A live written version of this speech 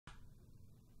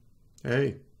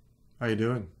Hey, how you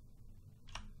doing?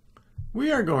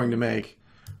 We are going to make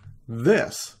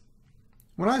this.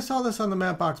 When I saw this on the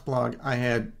Mapbox blog, I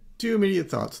had two immediate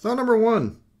thoughts. Thought number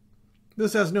one,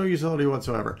 this has no utility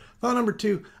whatsoever. Thought number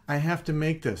two, I have to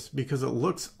make this because it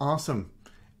looks awesome.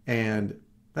 And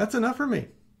that's enough for me.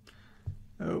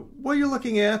 What you're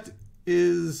looking at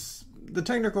is, the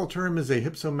technical term is a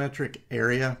hypsometric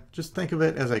area. Just think of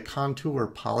it as a contour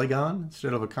polygon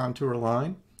instead of a contour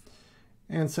line.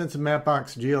 And since in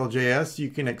Mapbox GLJS, you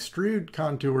can extrude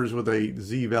contours with a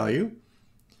Z value.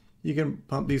 You can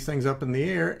pump these things up in the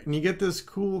air and you get this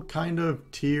cool kind of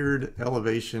tiered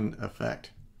elevation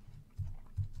effect.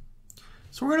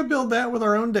 So we're going to build that with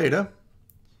our own data.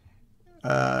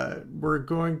 We're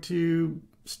going to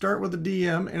start with the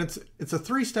DM, and it's a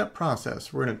three-step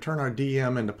process. We're going to turn our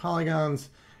DM into polygons,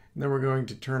 and then we're going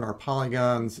to turn our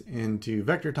polygons into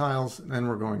vector tiles, and then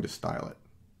we're going to style it.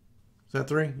 Is that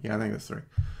three? Yeah, I think that's three.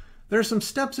 There are some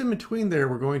steps in between there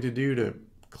we're going to do to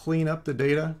clean up the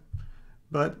data,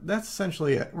 but that's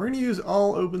essentially it. We're going to use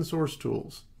all open source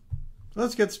tools. So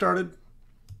let's get started.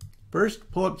 First,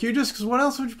 pull up QGIS, because what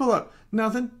else would you pull up?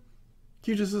 Nothing.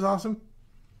 QGIS is awesome.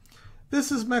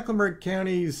 This is Mecklenburg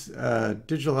County's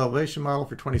digital elevation model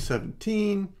for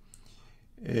 2017.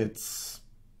 It's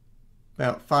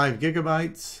about 5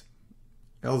 gigabytes,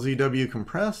 LZW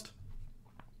compressed.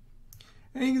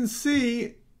 And you can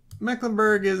see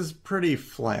Mecklenburg is pretty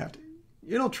flat.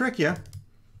 It'll trick you.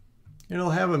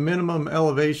 It'll have a minimum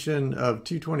elevation of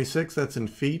 226, that's in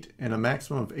feet, and a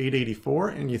maximum of 884.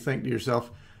 And you think to yourself,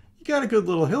 you got a good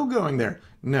little hill going there.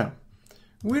 No,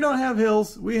 we don't have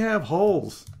hills, we have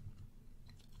holes.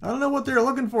 I don't know what they're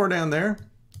looking for down there.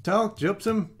 Talc,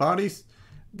 gypsum, bodies,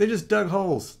 they just dug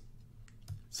holes.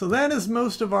 So that is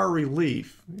most of our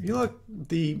relief. If you look,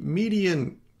 the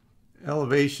median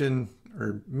elevation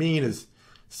or mean is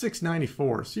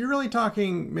 694. So you're really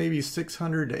talking maybe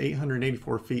 600 to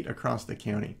 884 feet across the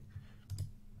county.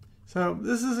 So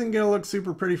this isn't going to look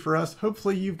super pretty for us.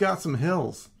 Hopefully you've got some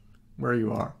hills where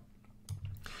you are.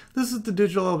 This is the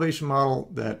digital elevation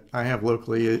model that I have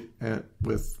locally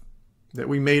that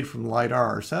we made from LiDAR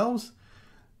ourselves.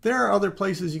 There are other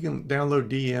places you can download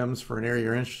DMs for an area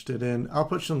you're interested in. I'll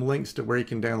put some links to where you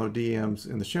can download DMs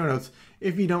in the show notes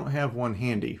if you don't have one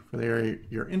handy for the area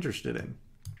you're interested in.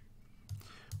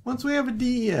 Once we have a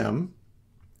DEM,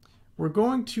 we're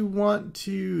going to want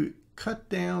to cut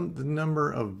down the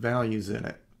number of values in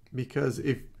it, because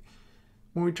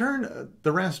when we turn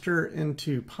the raster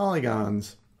into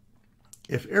polygons,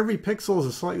 if every pixel is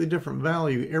a slightly different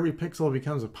value, every pixel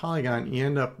becomes a polygon, you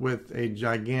end up with a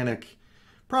gigantic,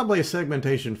 probably a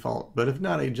segmentation fault, but if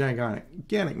not, a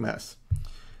gigantic mess.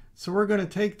 So we're going to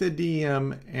take the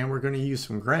DM and we're going to use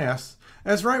some grass.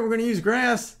 That's right, we're going to use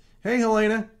grass. Hey,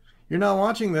 Helena, you're not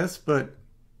watching this, but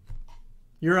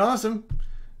you're awesome.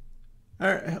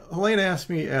 Helena asked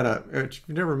me if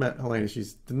you've never met Helena,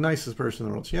 she's the nicest person in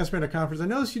the world. She asked me at a conference, I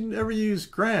noticed you never use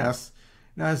grass.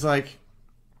 And I was like,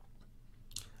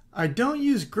 I don't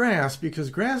use grass because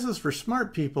grass is for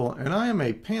smart people and I am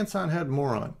a pants-on-head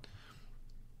moron.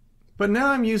 But now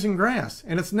I'm using grass,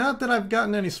 and it's not that I've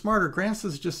gotten any smarter. Grass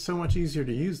is just so much easier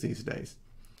to use these days.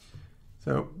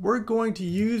 So we're going to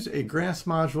use a grass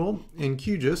module in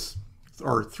QGIS,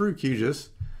 or through QGIS,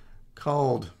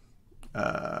 called,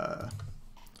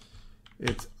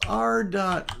 it's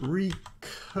r.recode.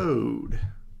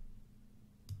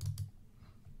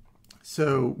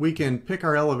 So we can pick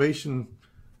our elevation,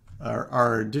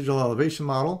 our digital elevation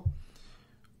model.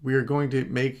 We are going to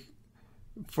make,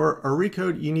 for a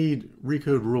recode, you need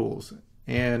recode rules,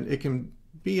 and it can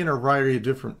be in a variety of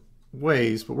different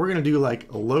ways, but we're going to do like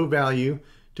a low value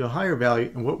to a higher value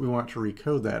and what we want to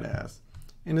recode that as.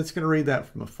 And it's going to read that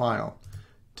from a file.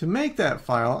 To make that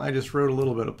file, I just wrote a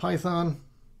little bit of Python.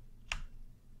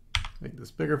 Make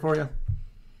this bigger for you.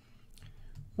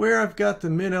 Where I've got the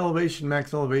min elevation,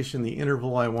 max elevation, the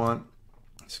interval I want,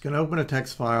 it's going to open a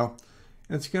text file,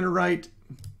 and it's going to write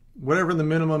whatever the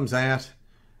minimum's at,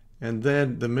 and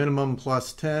then the minimum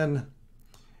plus 10,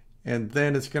 and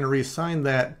then it's going to reassign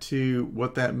that to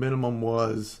what that minimum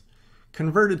was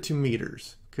converted to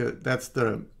meters. That's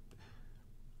the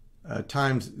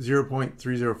times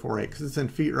 0.3048, because it's in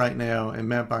feet right now, and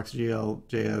Mapbox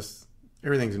GLJS,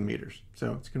 everything's in meters.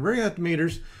 So it's converting that to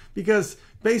meters because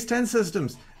base 10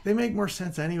 systems, they make more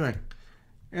sense anyway.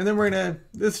 And then we're going to,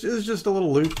 this is just a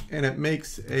little loop, and it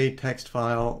makes a text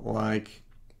file like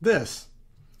this,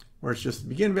 where it's just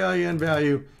begin value, end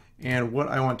value, and what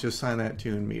I want to assign that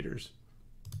to in meters.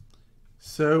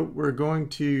 So we're going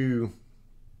to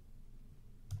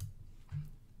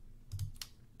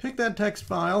pick that text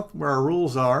file where our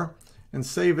rules are and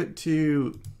save it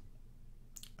to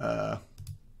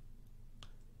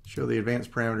show the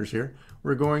advanced parameters here.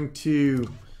 We're going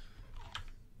to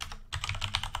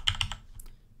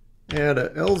add a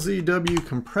LZW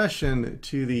compression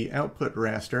to the output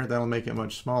raster. That'll make it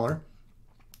much smaller.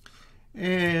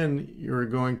 And you're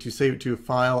going to save it to a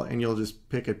file, and you'll just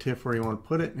pick a TIFF where you want to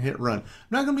put it and hit run. I'm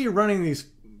not going to be running these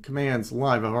commands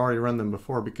live. I've already run them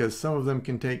before because some of them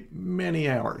can take many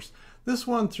hours. This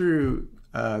one through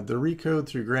the recode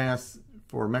through GRASS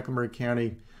for Mecklenburg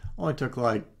County only took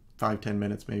like 5-10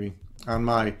 minutes maybe. On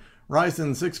my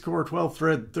Ryzen 6-core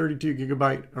 12-thread 32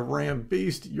 gigabyte of RAM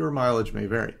beast, your mileage may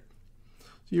vary.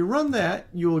 So you run that,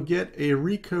 you'll get a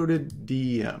recoded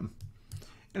DEM.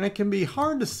 And it can be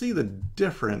hard to see the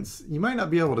difference. You might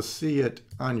not be able to see it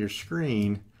on your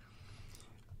screen.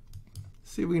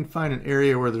 See if we can find an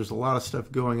area where there's a lot of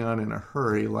stuff going on in a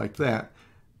hurry like that.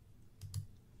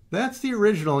 That's the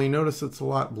original. You notice it's a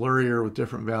lot blurrier with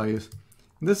different values.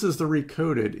 This is the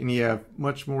recoded, and you have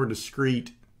much more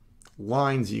discrete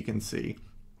lines you can see.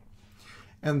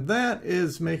 And that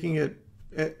is making it,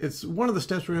 it's one of the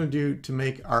steps we're going to do to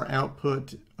make our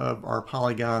output of our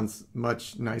polygons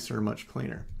much nicer, much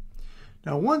cleaner.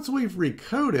 Now, once we've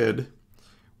recoded,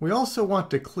 we also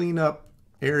want to clean up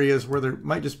areas where there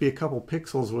might just be a couple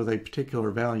pixels with a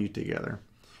particular value together.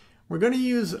 We're going to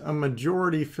use a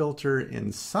majority filter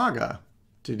in Saga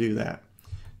to do that.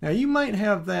 Now, you might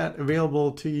have that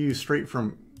available to you straight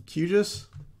from QGIS.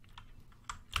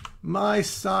 My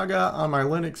Saga on my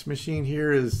Linux machine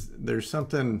here is, there's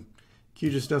something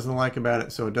QGIS doesn't like about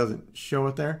it, so it doesn't show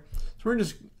it there. So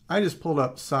I just pulled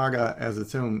up Saga as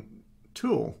its own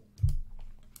tool.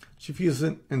 So if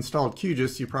you've installed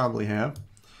QGIS, you probably have.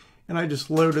 And I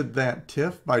just loaded that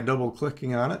TIFF by double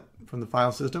clicking on it from the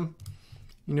file system.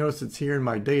 You notice it's here in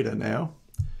my data now.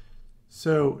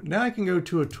 So now I can go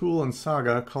to a tool in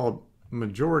Saga called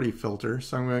Majority Filter.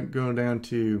 So I'm going to go down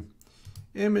to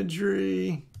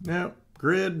Imagery, no,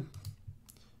 Grid,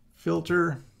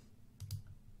 Filter,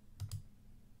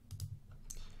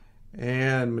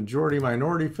 and Majority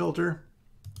Minority Filter.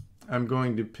 I'm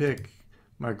going to pick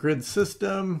my grid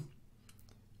system,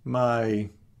 my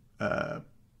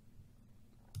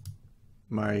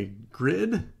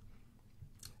grid.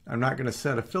 I'm not going to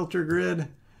set a filter grid.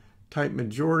 Type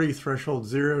majority, threshold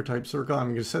 0, type circle. I'm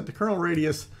going to set the kernel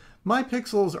radius. My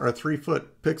pixels are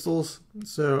 3-foot pixels,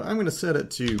 so I'm going to set it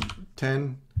to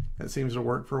 10. That seems to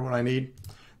work for what I need.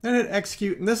 Then hit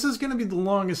execute, and this is going to be the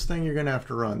longest thing you're going to have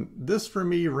to run. This for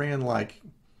me ran like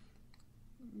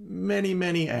many,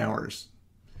 many hours.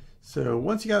 So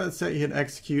once you got that set, you hit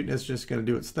execute, and it's just going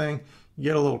to do its thing. You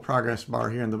get a little progress bar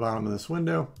here in the bottom of this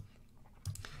window.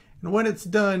 And when it's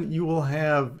done, you will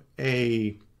have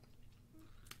a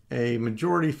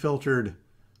majority filtered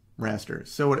raster.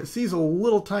 So when it sees a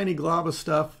little tiny glob of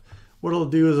stuff, what it'll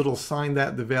do is it'll assign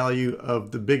that the value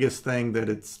of the biggest thing that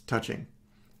it's touching.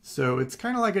 So it's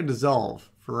kind of like a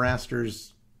dissolve for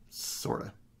rasters, sort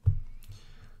of.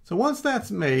 So once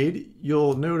that's made,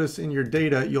 you'll notice in your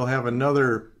data, you'll have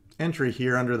another entry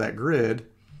here under that grid.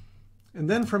 And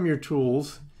then from your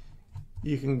tools,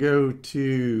 you can go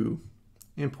to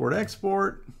Import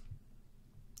Export,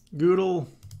 Goodle,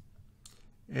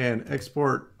 and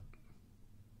Export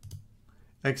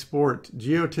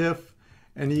GeoTIFF,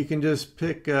 and you can just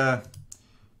pick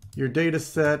your data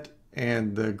set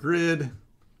and the grid,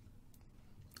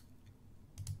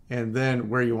 and then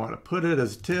where you want to put it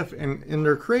as TIFF. And in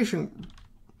their creation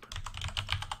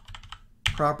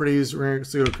properties, we're going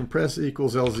to go compress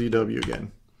equals LZW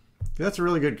again. That's a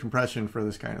really good compression for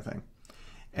this kind of thing.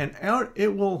 And the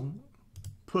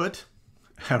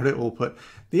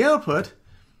output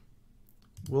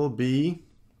will be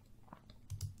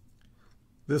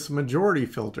this majority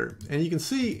filter. And you can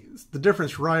see the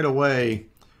difference right away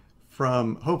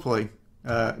from, hopefully,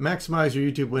 maximize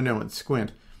your YouTube window and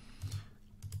squint.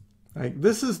 Like,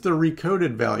 this is the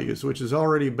recoded values, which is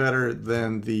already better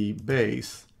than the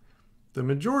base. The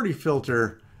majority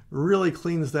filter really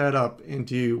cleans that up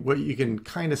into what you can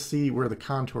kind of see where the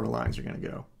contour lines are going to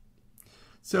go.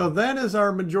 So that is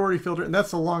our majority filter, and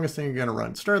that's the longest thing you're going to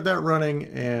run. Start that running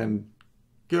and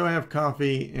go have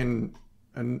coffee in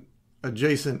an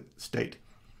adjacent state.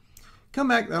 Come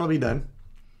back, that'll be done.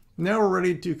 Now we're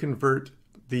ready to convert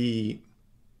the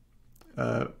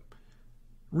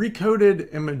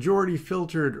recoded and majority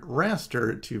filtered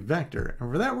raster to vector. And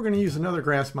for that, we're going to use another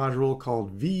GRASS module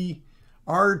called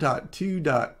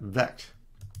vr.2.vect.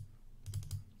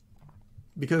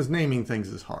 Because naming things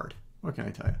is hard. What can I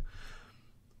tell you?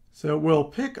 So we'll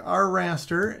pick our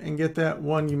raster and get that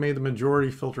one you made the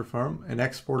majority filter from and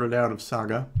export it out of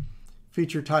Saga.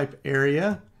 Feature type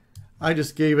area. I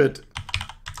just gave it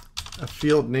a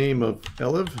field name of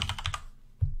Eliv.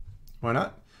 Why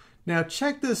not? Now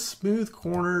check this smooth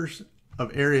corners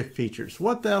of area features.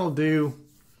 What that'll do,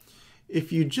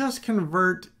 if you just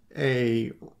convert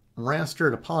a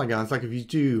raster to polygons, like if you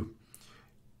do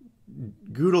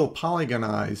Google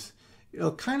polygonize,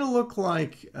 it'll kind of look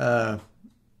like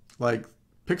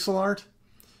pixel art,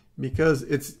 because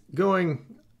it's going,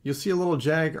 you'll see a little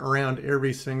jag around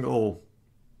every single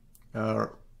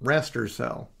raster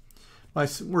cell.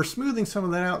 We're smoothing some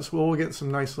of that out, so we'll get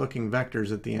some nice looking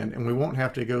vectors at the end, and we won't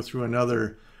have to go through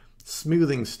another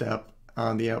smoothing step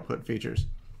on the output features.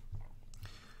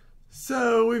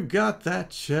 So we've got that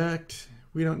checked.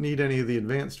 We don't need any of the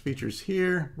advanced features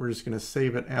here. We're just going to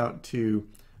save it out to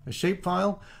a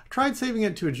shapefile. I tried saving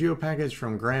it to a geo package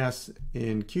from Grass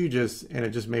in QGIS, and it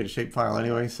just made a shapefile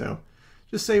anyway, so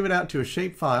just save it out to a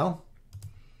shapefile.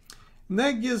 And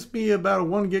that gives me about a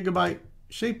 1 gigabyte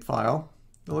shapefile.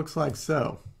 It looks like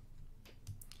so.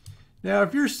 Now,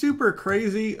 if you're super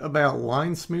crazy about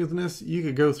line smoothness, you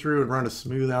could go through and run a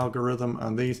smooth algorithm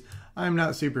on these. I'm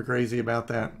not super crazy about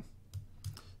that,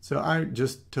 so I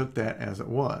just took that as it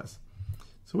was.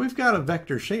 So we've got a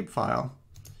vector shapefile.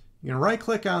 You can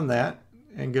right-click on that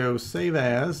and go Save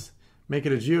As, make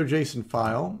it a GeoJSON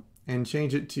file, and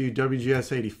change it to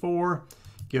WGS84,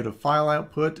 give it a file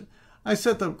output. I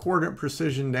set the coordinate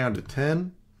precision down to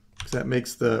 10, because that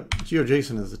makes the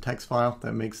GeoJSON as a text file,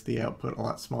 that makes the output a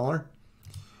lot smaller.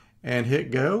 And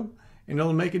hit go, and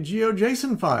it'll make a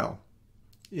GeoJSON file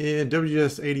in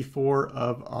WGS84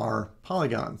 of our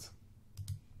polygons.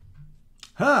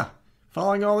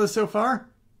 Following all this so far?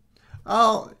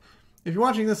 If you're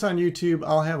watching this on YouTube,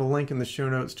 I'll have a link in the show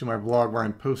notes to my blog where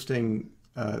I'm posting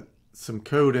some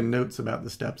code and notes about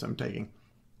the steps I'm taking.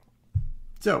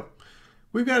 So,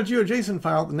 we've got a GeoJSON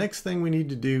file. The next thing we need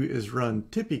to do is run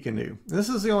Tippecanoe. This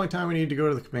is the only time we need to go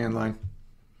to the command line.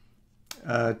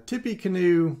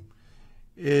 Tippecanoe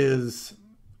is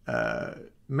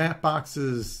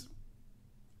Mapbox's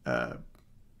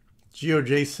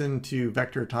GeoJSON to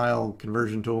vector tile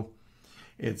conversion tool.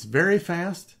 It's very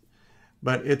fast,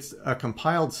 but it's a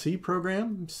compiled C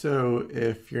program. So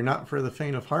if you're not for the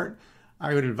faint of heart,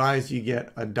 I would advise you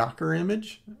get a Docker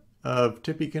image of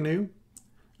Tippecanoe.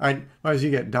 I advise you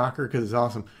get Docker because it's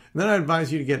awesome. And then I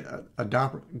advise you to get a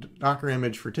Docker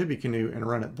image for Tippecanoe and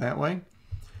run it that way.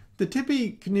 The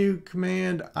Tippecanoe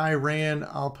command I ran,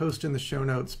 I'll post in the show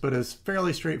notes, but it's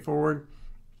fairly straightforward.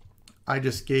 I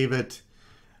just gave it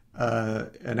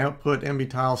an output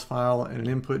MBTiles file and an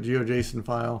input GeoJSON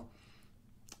file.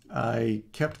 I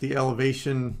kept the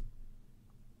elevation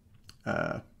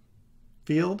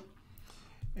field,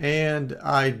 and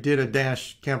I did a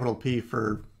 -P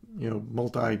for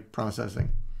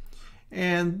multi-processing,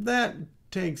 and that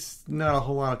takes not a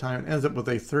whole lot of time. It ends up with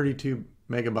a 32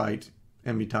 megabyte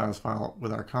MBTiles file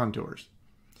with our contours.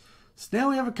 So now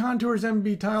we have a contours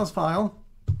MBTiles file,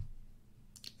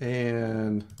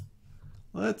 and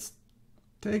let's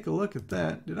take a look at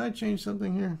that. Did I change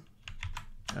something here?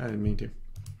 I didn't mean to.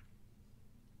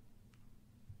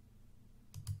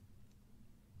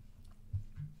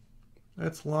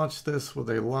 Let's launch this with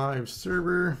a live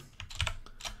server,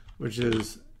 which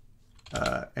is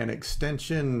an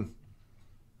extension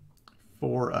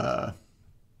for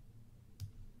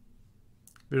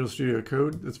Visual Studio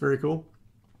Code. That's very cool.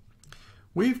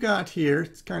 We've got here,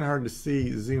 it's kind of hard to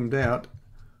see zoomed out,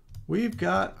 we've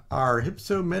got our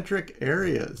hypsometric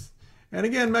areas. And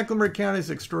again, Mecklenburg County is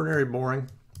extraordinarily boring.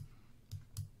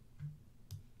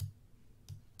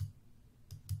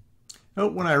 Oh,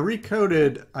 when I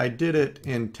recoded, I did it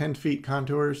in 10 feet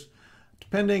contours.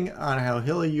 Depending on how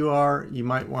hilly you are, you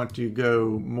might want to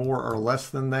go more or less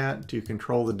than that to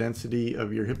control the density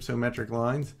of your hypsometric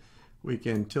lines. We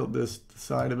can tilt this to the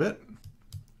side a bit.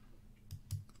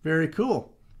 Very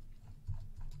cool.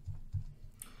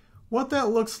 What that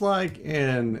looks like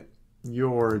in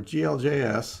your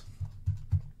GLJS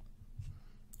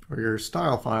or your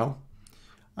style file,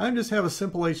 I just have a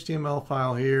simple HTML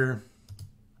file here,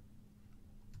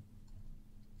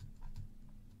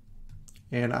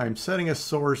 and I'm setting a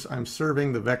source. I'm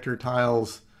serving the vector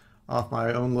tiles off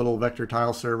my own little vector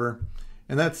tile server,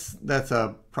 and that's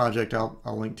a project I'll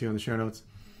link to in the show notes.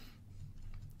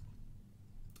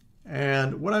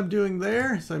 And what I'm doing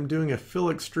there is I'm doing a fill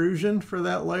extrusion for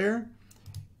that layer,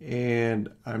 and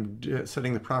I'm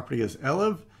setting the property as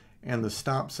Eliv, and the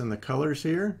stops and the colors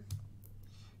here,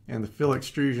 and the fill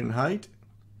extrusion height,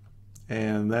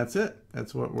 and that's it.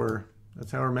 That's how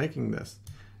we're making this.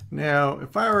 Now,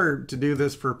 if I were to do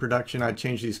this for production, I'd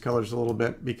change these colors a little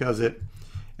bit because it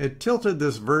tilted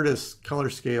this Vertex color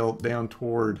scale down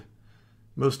toward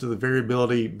most of the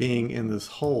variability being in this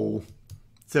hole.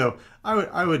 So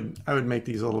I would make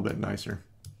these a little bit nicer.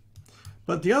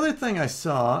 But the other thing I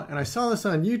saw, and I saw this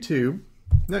on YouTube,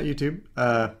 not YouTube,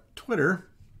 Twitter.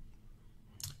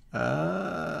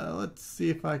 Let's see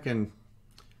if I can,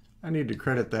 I need to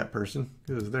credit that person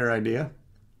because it was their idea.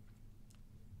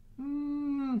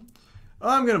 I'm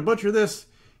going to butcher this.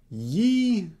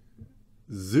 Yi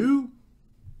Zhu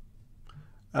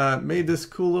made this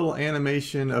cool little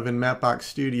animation of in Mapbox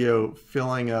Studio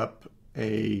filling up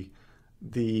the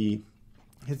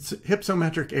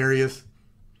hypsometric areas,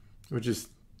 which is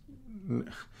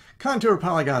contour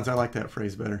polygons. I like that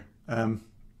phrase better. So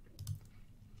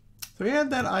he had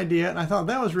that idea, and I thought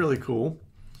that was really cool.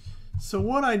 So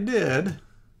what I did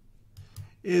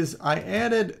is I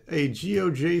added a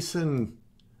GeoJSON.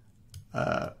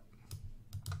 Let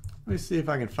me see if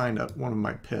I can find one of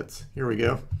my pits. Here we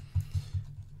go.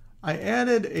 I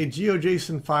added a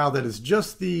GeoJSON file that is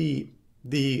just the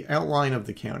outline of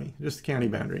the county, just the county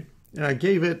boundary. And I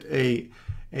gave it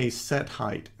a set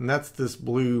height, and that's this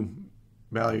blue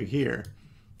value here.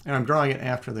 And I'm drawing it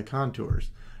after the contours.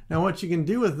 Now what you can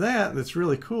do with that that's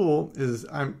really cool is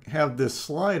I have this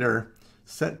slider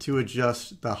set to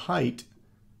adjust the height.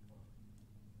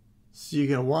 So you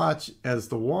can watch as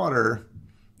the water,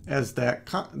 as that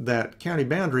county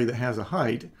boundary that has a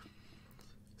height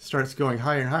starts going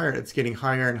higher and higher, it's getting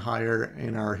higher and higher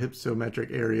in our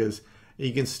hypsometric areas.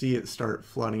 You can see it start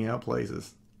flooding out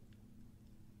places.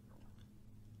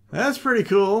 That's pretty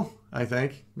cool, I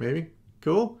think. Maybe.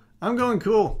 Cool? I'm going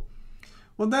cool.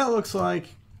 What that looks like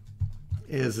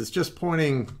is it's just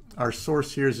pointing, our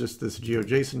source here is just this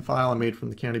GeoJSON file I made from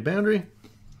the county boundary.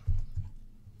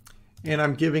 And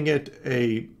I'm giving it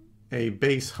a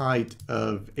base height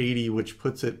of 80, which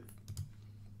puts it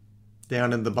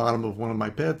down in the bottom of one of my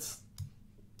pits.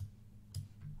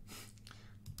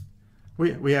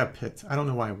 We have pits. I don't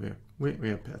know why we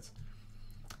have pits.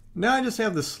 Now I just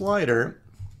have the slider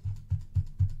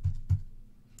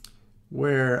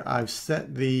where I've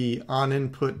set the on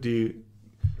input to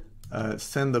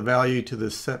send the value to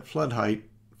the set flood height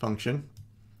function.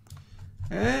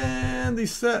 And the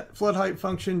set flood height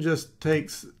function just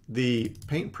takes the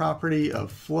paint property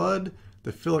of flood,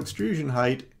 the fill extrusion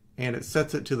height, and it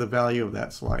sets it to the value of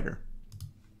that slider.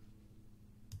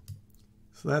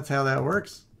 So that's how that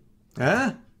works.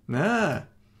 So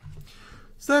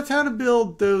that's how to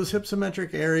build those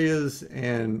hypsometric areas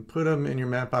and put them in your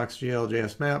Mapbox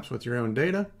GLJS maps with your own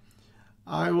data.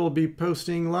 I will be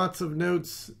posting lots of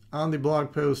notes on the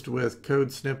blog post with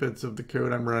code snippets of the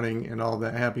code I'm running and all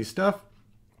that happy stuff.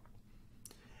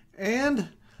 And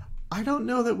I don't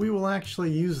know that we will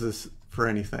actually use this for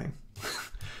anything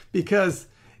because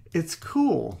it's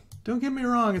cool. Don't get me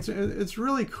wrong, it's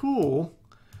really cool,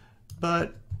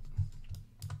 but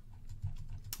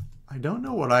I don't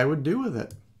know what I would do with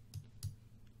it.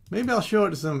 Maybe I'll show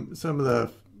it to some of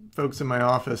the folks in my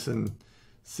office and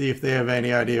see if they have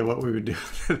any idea what we would do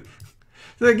with it.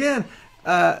 So again,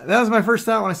 that was my first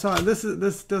thought when I saw it.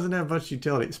 This doesn't have much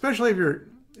utility, especially if your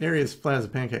area is flat as a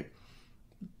pancake.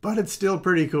 But it's still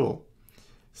pretty cool.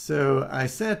 So I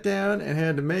sat down and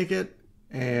had to make it,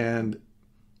 and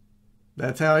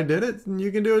that's how I did it, and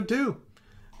you can do it too.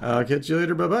 I'll catch you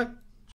later. Bye-bye.